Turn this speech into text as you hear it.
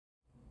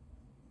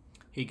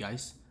Hey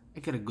guys, I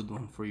got a good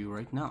one for you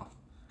right now.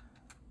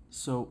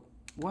 So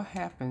what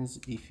happens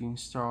if you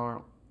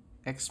install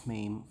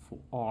MAME for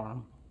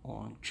ARM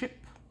on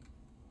chip?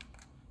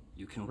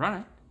 You can run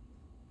it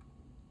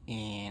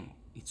and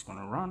it's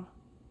gonna run.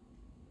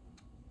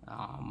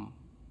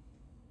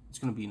 It's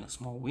gonna be in a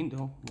small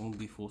window, won't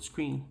be full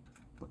screen,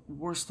 but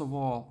worst of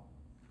all,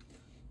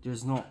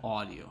 there's no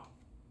audio.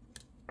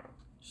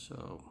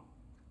 So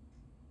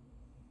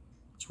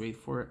let's wait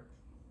for it.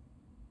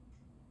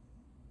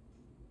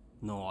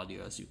 No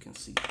audio, as you can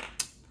see.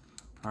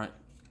 All right,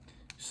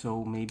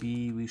 so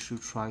maybe we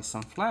should try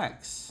some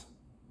flags.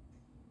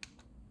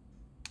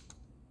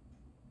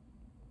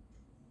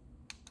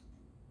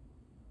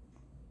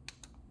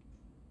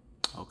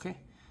 Okay,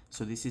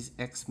 so this is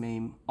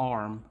MAME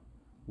ARM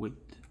with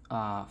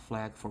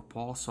flag for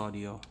pulse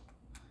audio.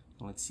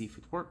 Let's see if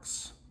it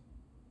works.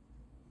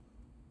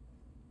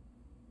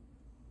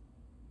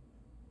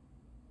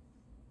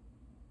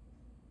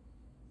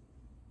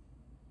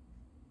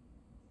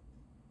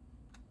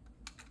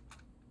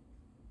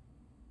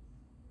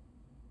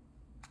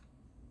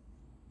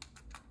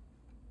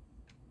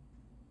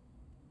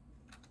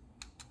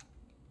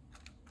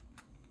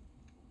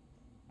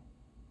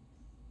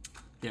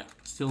 Yeah,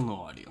 still no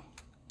audio.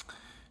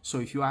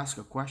 So if you ask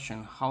a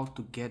question how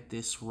to get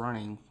this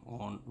running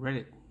on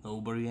Reddit,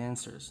 nobody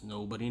answers,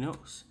 nobody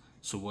knows.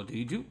 So what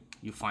do?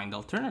 You find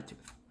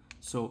alternative.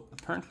 So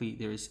apparently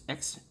there is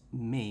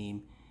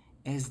MAME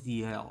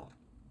SDL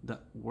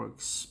that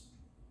works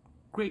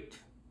great.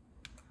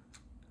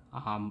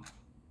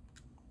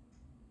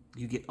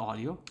 You get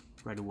audio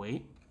right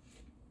away.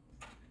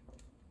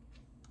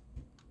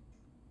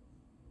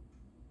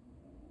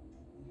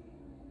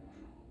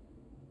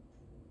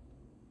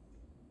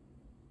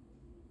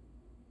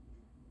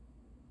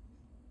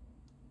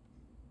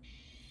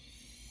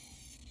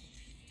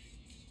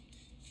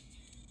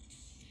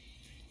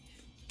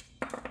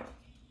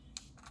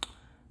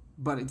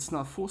 But it's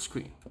not full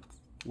screen.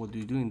 What do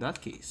you do in that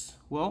case?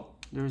 Well,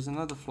 there is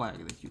another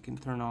flag that you can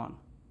turn on.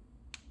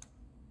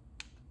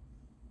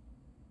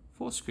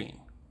 Full screen.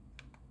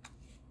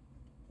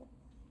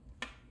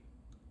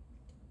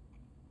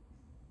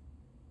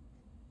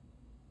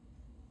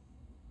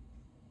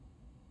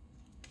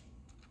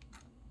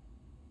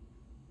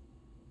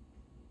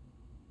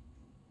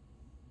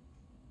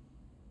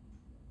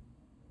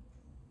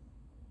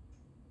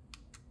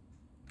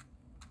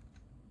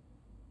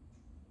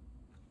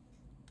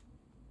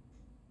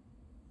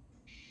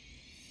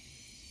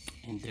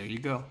 And there you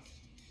go.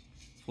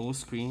 Full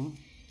screen,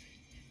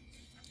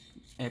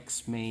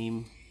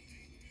 MAME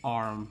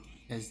ARM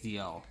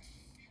SDL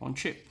on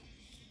chip.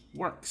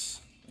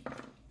 Works.